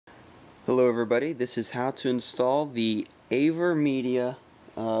Hello everybody, this is how to install the Avermedia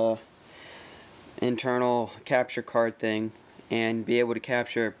internal capture card thing and be able to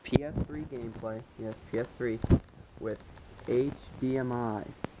capture PS3 gameplay, yes, PS3, with HDMI,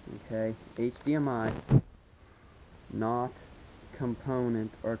 okay, HDMI, not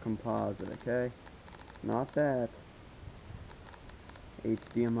component or composite, okay, not that,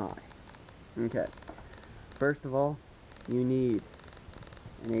 HDMI, okay. First of all, you need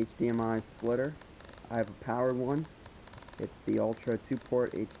an HDMI splitter. I have a powered one. It's the Ultra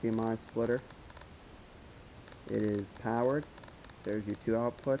 2-port HDMI splitter. It is powered. There's your two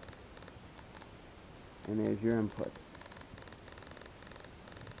outputs, and there's your input.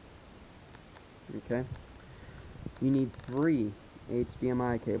 Okay. You need 3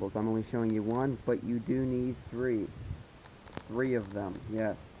 HDMI cables. I'm only showing you one, but you do need 3. 3 of them,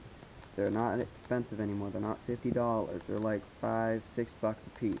 yes. They're not expensive anymore. They're not $50. They're like $5, $6 a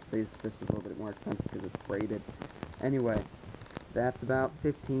piece. This is a little bit more expensive because it's braided. Anyway, that's about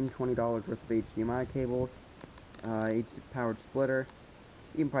 $15, $20 worth of HDMI cables. Powered splitter.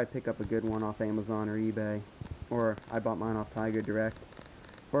 You can probably pick up a good one off Amazon or eBay, or I bought mine off Tiger Direct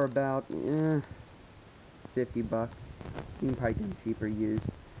for about $50. You can probably get them cheaper used.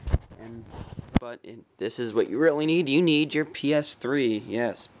 But this is what you really need. You need your PS3.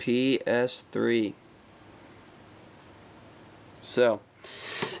 Yes, PS3. So,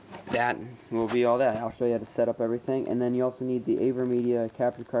 that will be all that. I'll show you how to set up everything. And then you also need the Avermedia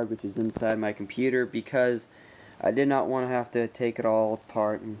capture card, which is inside my computer, because I did not want to have to take it all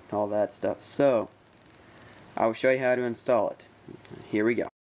apart and all that stuff. So, I will show you how to install it. Here we go.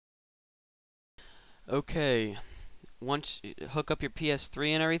 Okay. Once you hook up your PS3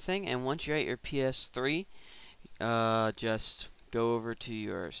 and everything, and once you're at your PS3, just go over to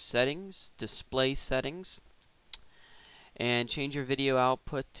your settings, display settings, and change your video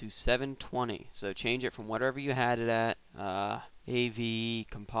output to 720. So change it from whatever you had it at, AV,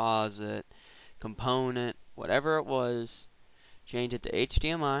 composite, component, whatever it was, change it to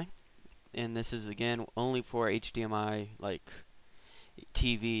HDMI, and this is again only for HDMI like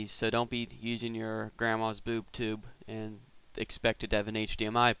TVs, so don't be using your grandma's boob tube and expect it to have an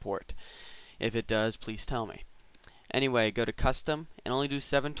HDMI port. If it does, please tell me. Anyway, go to custom and only do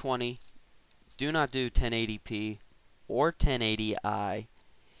 720. Do not do 1080p or 1080i.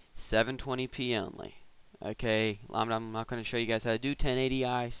 720p only. Okay, I'm not going to show you guys how to do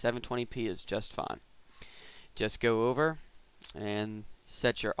 1080i. 720p is just fine. Just go over and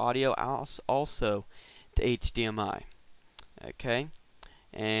set your audio also to HDMI. Okay,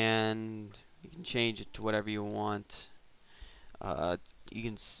 and you can change it to whatever you want. You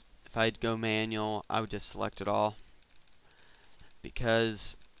can, if I'd go manual, I would just select it all,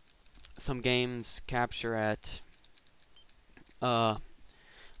 because some games capture at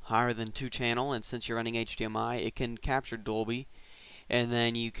higher than 2 channel, and since you're running HDMI, it can capture Dolby, and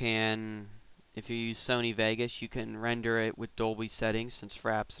then you can, if you use Sony Vegas, you can render it with Dolby settings, since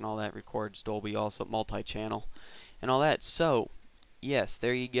Fraps and all that records Dolby, also multi-channel and all that. So yes,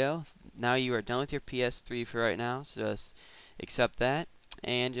 there you go. Now you are done with your PS3 for right now, so just accept that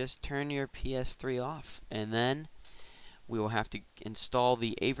and just turn your PS3 off, and then we will have to install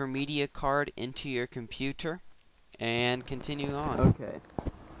the Avermedia Card into your computer and continue on. Okay.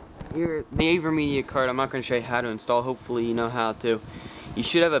 Here, the Avermedia Card, I'm not going to show you how to install. Hopefully you know how to. You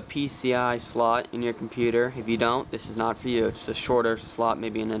should have a PCI slot in your computer. If you don't, this is not for you. It's a shorter slot,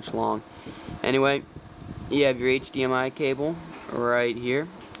 maybe an inch long. Anyway, you have your HDMI cable right here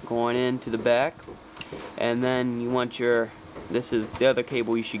going into the back, and then you want your, this is the other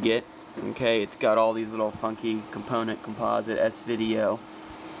cable you should get. Okay, it's got all these little funky component, composite, S-video,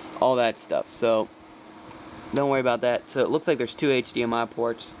 all that stuff, so don't worry about that. So it looks like there's 2 HDMI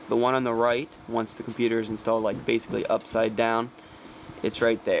ports. The one on the right, once the computer is installed like basically upside down, it's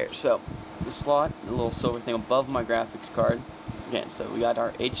right there. So the slot, the little silver thing above my graphics card. Again, so we got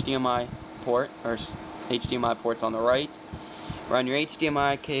our HDMI port, or HDMI ports on the right. Run your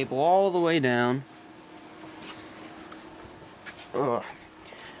HDMI cable all the way down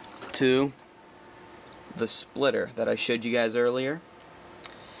to the splitter that I showed you guys earlier.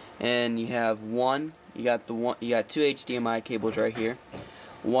 And you have you got 2 HDMI cables right here.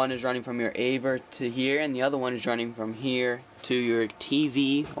 One is running from your Aver to here, and the other one is running from here to your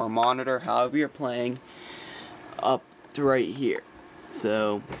TV or monitor, however you're playing, up to right here.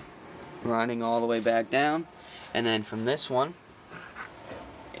 So running all the way back down, and then from this one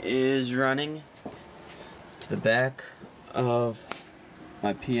is running to the back of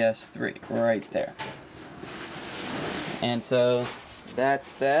my PS3 right there. And so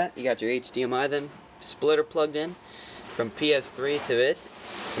that's that. You got your HDMI then splitter plugged in from PS3 to it,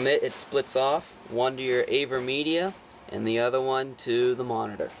 commit, it splits off, one to your Avermedia and the other one to the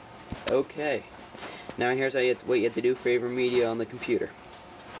monitor. Okay, now here's what you have to do for Avermedia on the computer.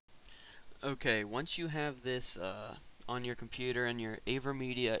 Okay, once you have this on your computer and your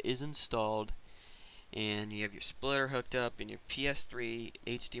Avermedia is installed, and you have your splitter hooked up and your PS3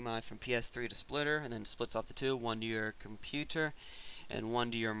 HDMI from PS3 to splitter, and then it splits off the two, one to your computer and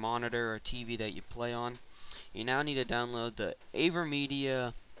one to your monitor or TV that you play on. You now need to download the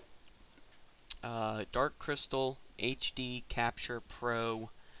Avermedia Darkcrystal HD Capture Pro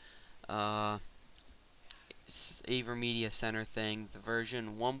Avermedia Center thing, the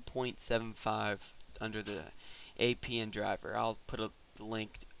version 1.75 under the APN driver. I'll put a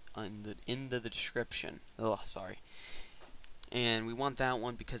link in the description. Oh, sorry. And we want that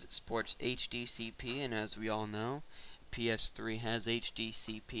one because it supports HDCP, and as we all know, PS3 has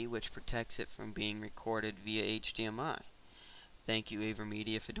HDCP, which protects it from being recorded via HDMI. Thank you,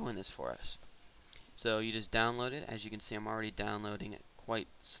 Avermedia, for doing this for us. So you just download it. As you can see, I'm already downloading it quite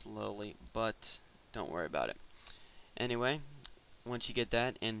slowly, but don't worry about it. Anyway, once you get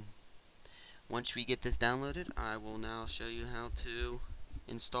that, and once we get this downloaded, I will now show you how to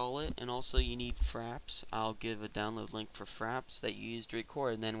install it. And also, you need Fraps. I'll give a download link for Fraps that you use to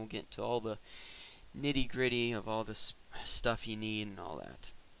record, and then we'll get to all the nitty-gritty of all this stuff you need and all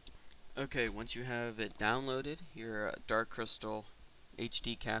that. Okay, once you have it downloaded, your Darkcrystal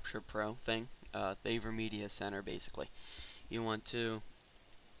HD Capture Pro thing, the Avermedia Center basically, you want to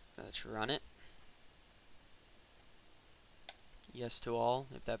let's run it. Yes to all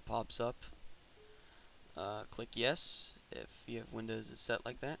if that pops up. Click yes if you have Windows is set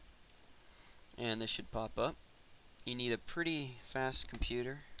like that, and this should pop up. You need a pretty fast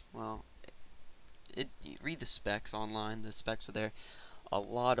computer. Well, you read the specs online. The specs are there. A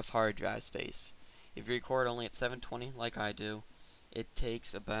lot of hard drive space. If you record only at 720 like I do, it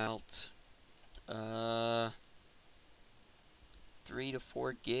takes about 3 to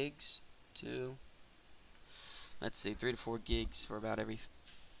 4 gigs to, let's see, 3 to 4 gigs for about every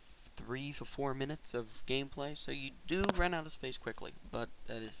 3 to 4 minutes of gameplay, so you do run out of space quickly, but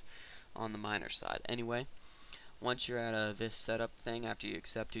that is on the minor side. Anyway, once you're at this setup thing, after you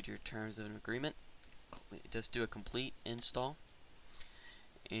accepted your terms of an agreement, just do a complete install,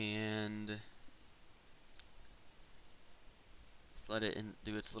 and let it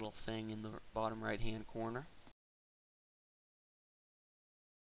do its little thing in the bottom right hand corner.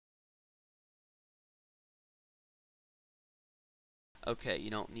 Okay, you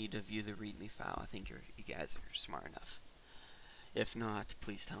don't need to view the README file. I think you guys are smart enough. If not,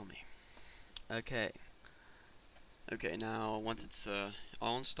 please tell me. Okay. Okay, now once it's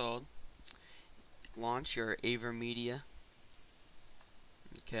all installed, launch your Avermedia.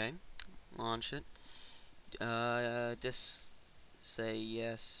 Okay, launch it. Just say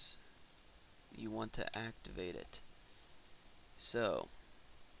yes, you want to activate it. So,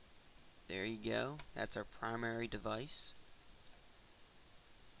 there you go. That's our primary device.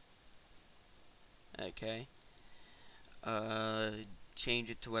 Okay. Change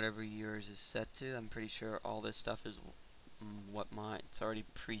it to whatever yours is set to. I'm pretty sure all this stuff is it's already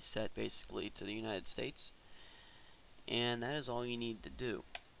preset basically to the United States. And that is all you need to do.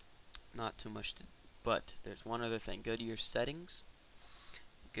 Not too much to, but there's one other thing. Go to your settings,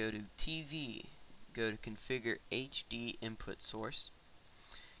 go to TV, go to configure HD input source,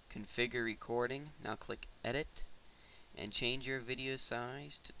 configure recording, now click edit, and change your video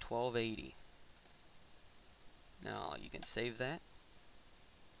size to 1280. Now you can save that.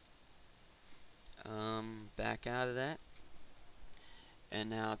 Back out of that, and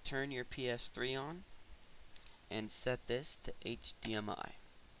now turn your PS3 on and set this to HDMI.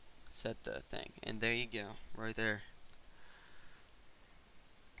 Set the thing, and there you go, right there.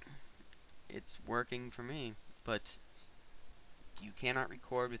 It's working for me, but you cannot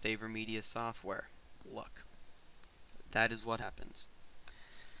record with Avermedia software. Look, that is what happens.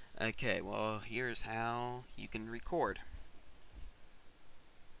 Okay, well, here's how you can record.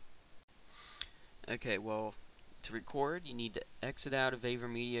 Okay, well, to record, you need to exit out of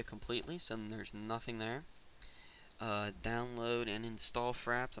Avermedia completely, so there's nothing there. Download and install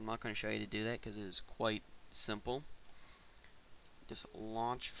Fraps. I'm not going to show you to do that because it is quite simple. Just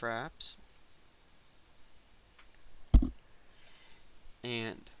launch Fraps,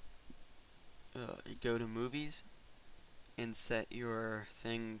 and go to Movies, and set your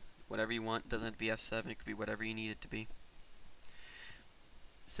thing whatever you want. It doesn't have to be F7, it could be whatever you need it to be.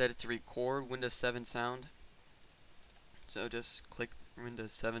 Set it to record Windows 7 sound. So just click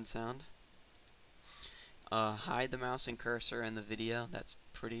Windows 7 sound. Hide the mouse and cursor in the video. That's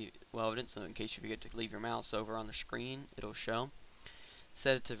pretty well evident, so in case you forget to leave your mouse over on the screen, it'll show.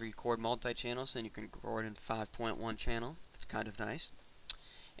 set it to record multi-channel, so you can record in 5.1 channel. It's kind of nice.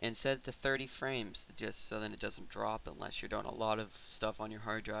 And set it to 30 frames, just so then it doesn't drop unless you're doing a lot of stuff on your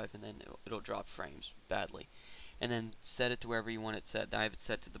hard drive, and then it'll drop frames badly. And then set it to wherever you want it set. I have it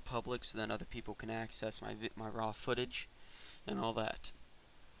set to the public, so then other people can access my raw footage and all that.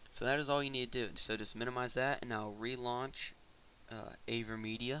 So that is all you need to do. So just minimize that, and now relaunch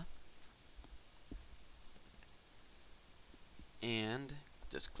Avermedia, and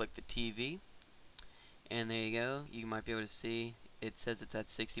just click the TV, and there you go. You might be able to see it says it's at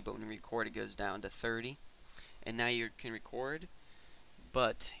 60, but when you record it goes down to 30, and now you can record.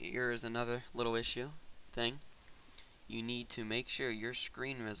 But here is another little thing. You need to make sure your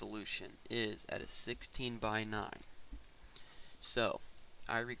screen resolution is at a 16:9. So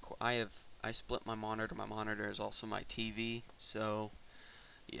I split my monitor. My monitor is also my TV. So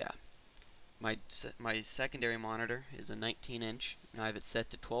yeah, my secondary monitor is a 19-inch, and I have it set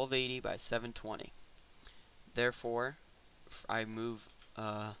to 1280 by 720. Therefore, I move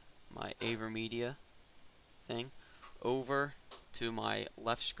my Avermedia thing over to my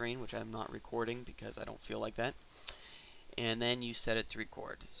left screen, which I'm not recording because I don't feel like that. And then you set it to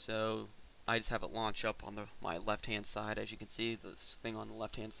record. So I just have it launch up on my left hand side, as you can see, this thing on the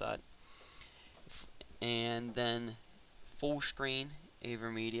left hand side. And then full screen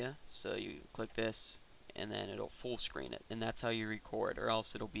Avermedia, so you click this and then it'll full screen it, and that's how you record, or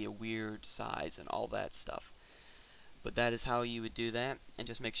else it'll be a weird size and all that stuff. But that is how you would do that, and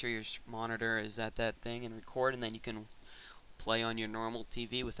just make sure your monitor is at that thing and record, and then you can play on your normal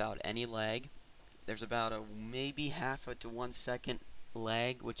TV without any lag. There's about a maybe half to 1 second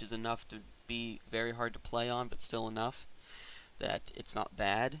lag, which is enough to be very hard to play on, but still enough that it's not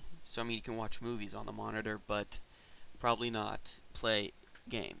bad. So I mean, you can watch movies on the monitor, but probably not play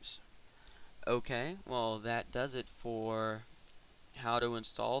games. Okay, well that does it for how to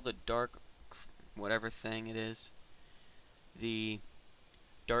install the whatever thing it is, the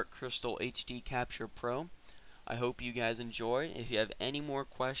Darkcrystal HD Capture Pro. I hope you guys enjoyed. If you have any more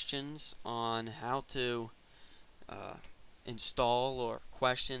questions on how to install, or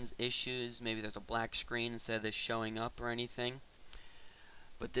questions, issues, maybe there's a black screen instead of this showing up or anything,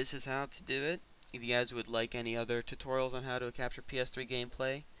 but this is how to do it. If you guys would like any other tutorials on how to capture PS3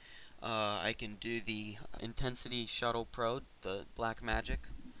 gameplay, I can do the Intensity Shuttle Pro, the Black Magic,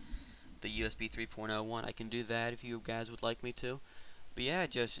 the USB 3.0 one. I can do that if you guys would like me to. But yeah,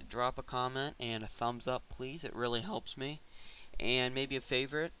 just drop a comment and a thumbs up, please. It really helps me. And maybe a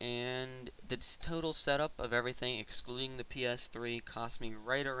favorite. And the total setup of everything, excluding the PS3, cost me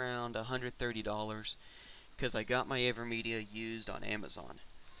right around $130, because I got my Avermedia used on Amazon.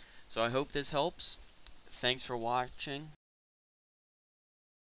 So I hope this helps. Thanks for watching.